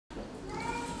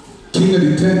king of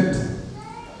the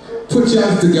tent. Put your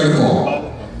hands together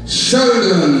for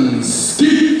Sheldon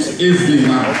Skeet is the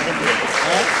man.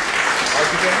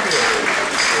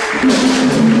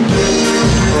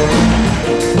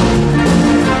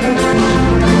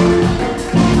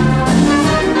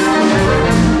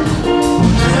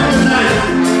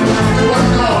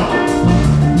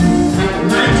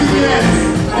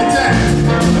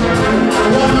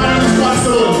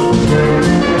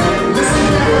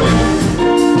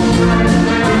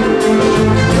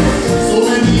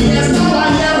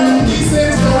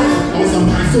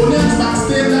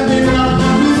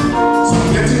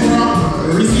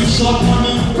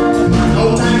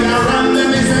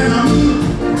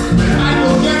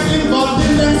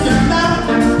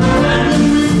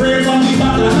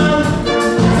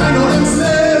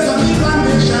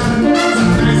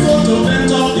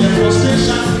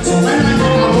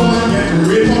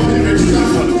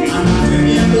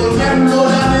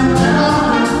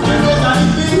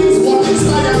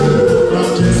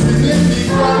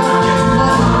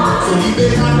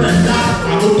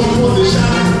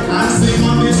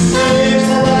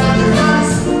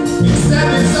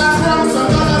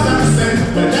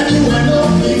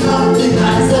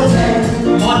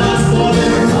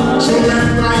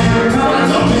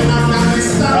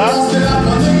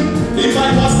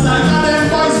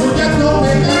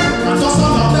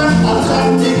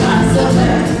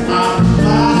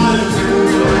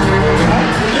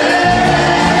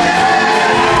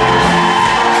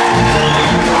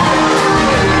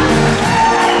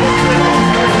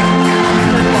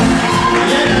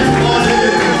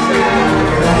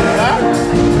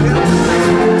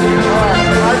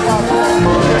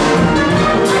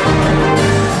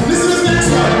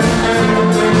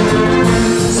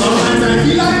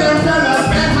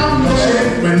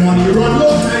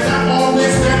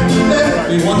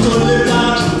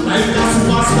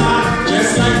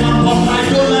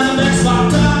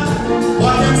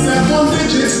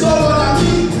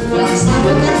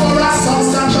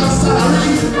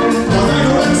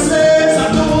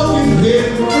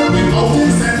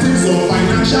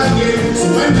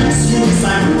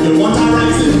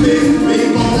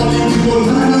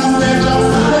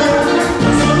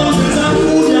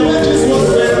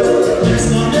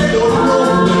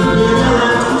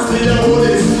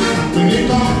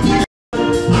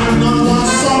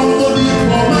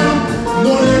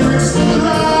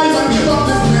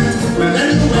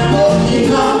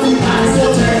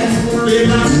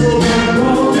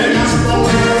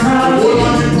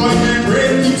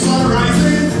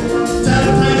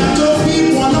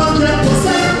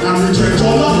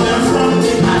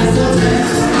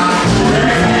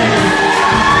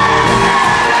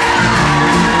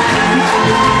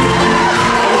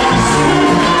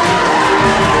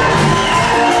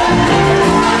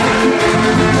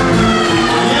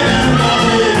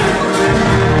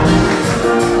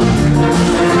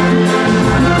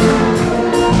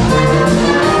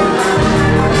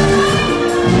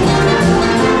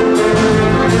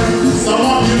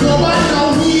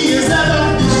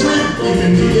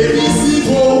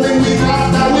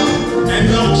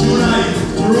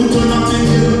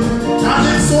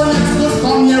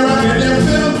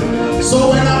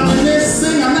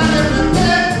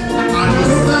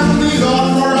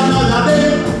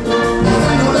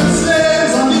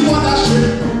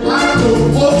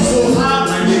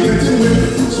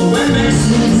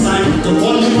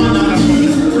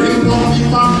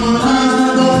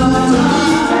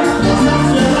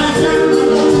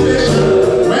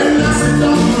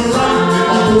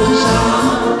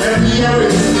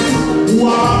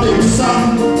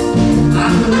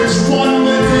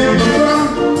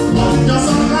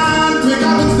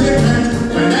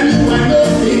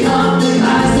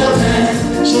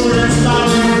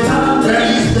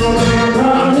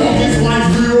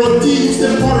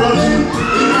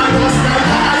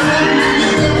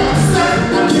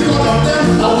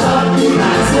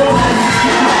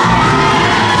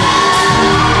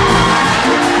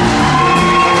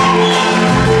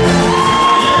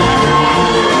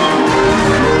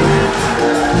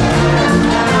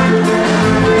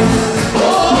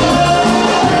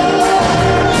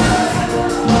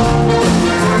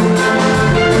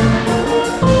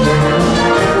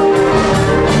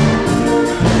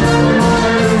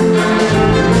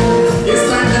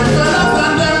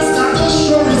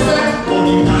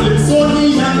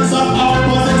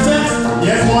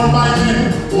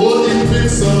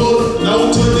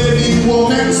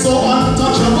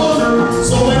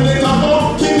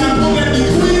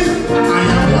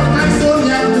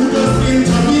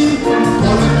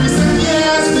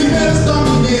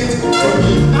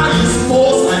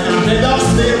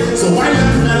 So why the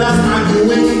fellas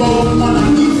arguing about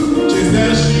monarchy?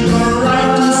 Giselle, she gonna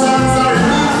write 2 songs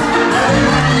already.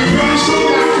 Everybody run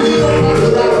sugar clean over the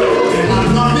rap. They have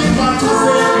nothing but to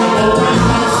say about time.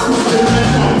 Children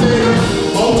complain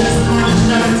about this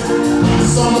management.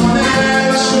 Someone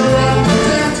else should run the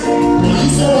tent.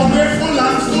 Police so ungrateful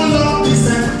and full of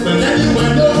dissent. But then you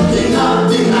end up king of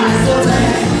the guys so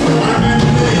tight.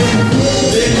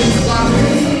 They need back.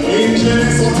 Angel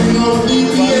sorting out the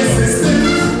PA system.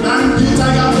 And you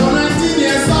tiger for 19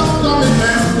 years of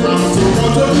commitment. I'm so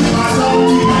proud to be part of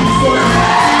the guys so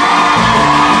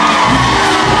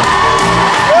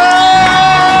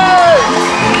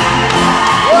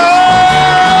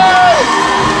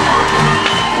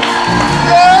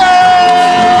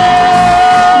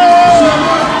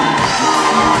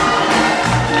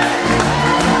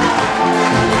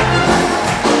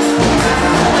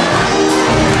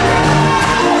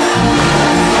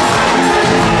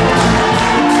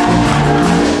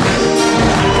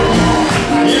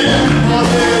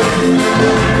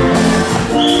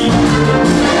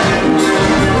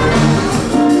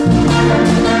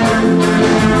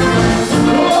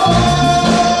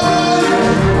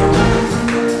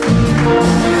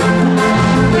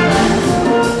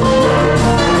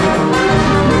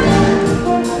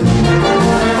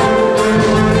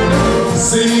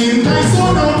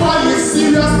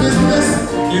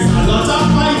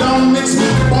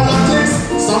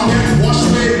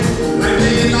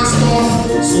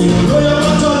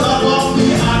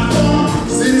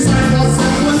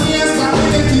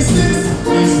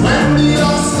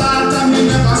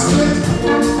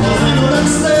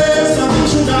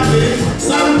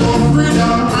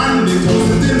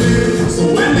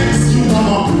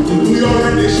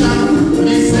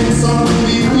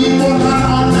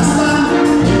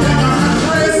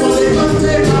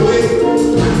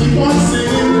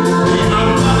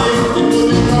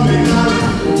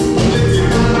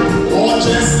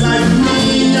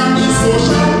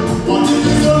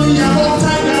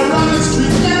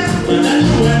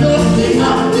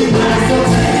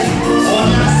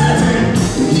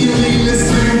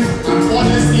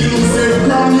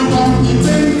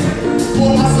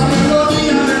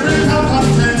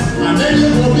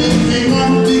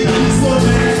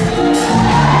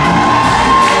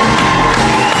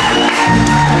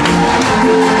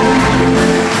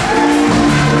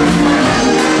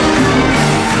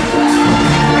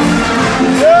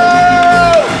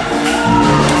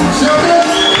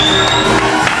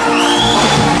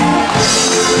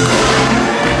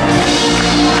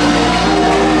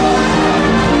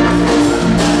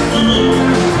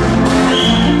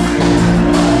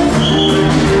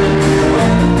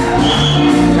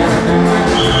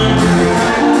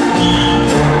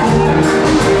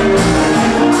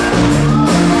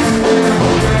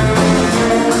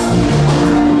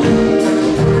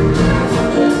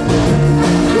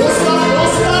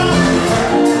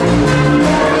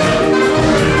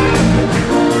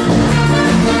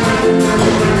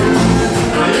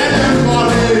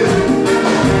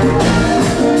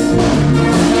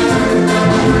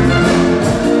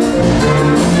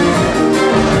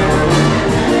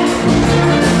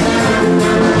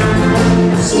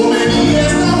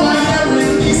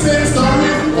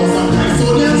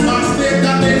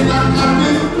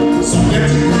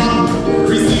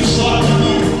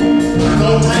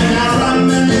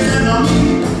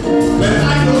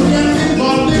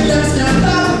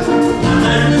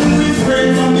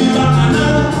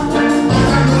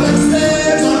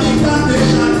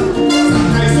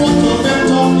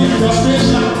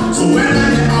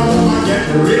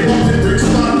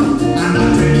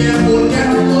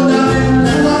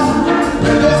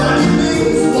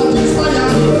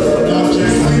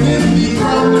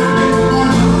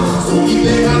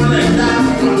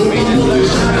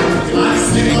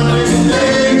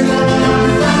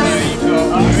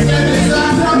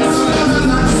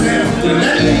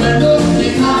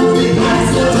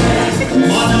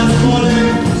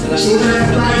children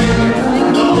crying,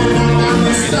 nothing on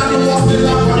Afghanistan was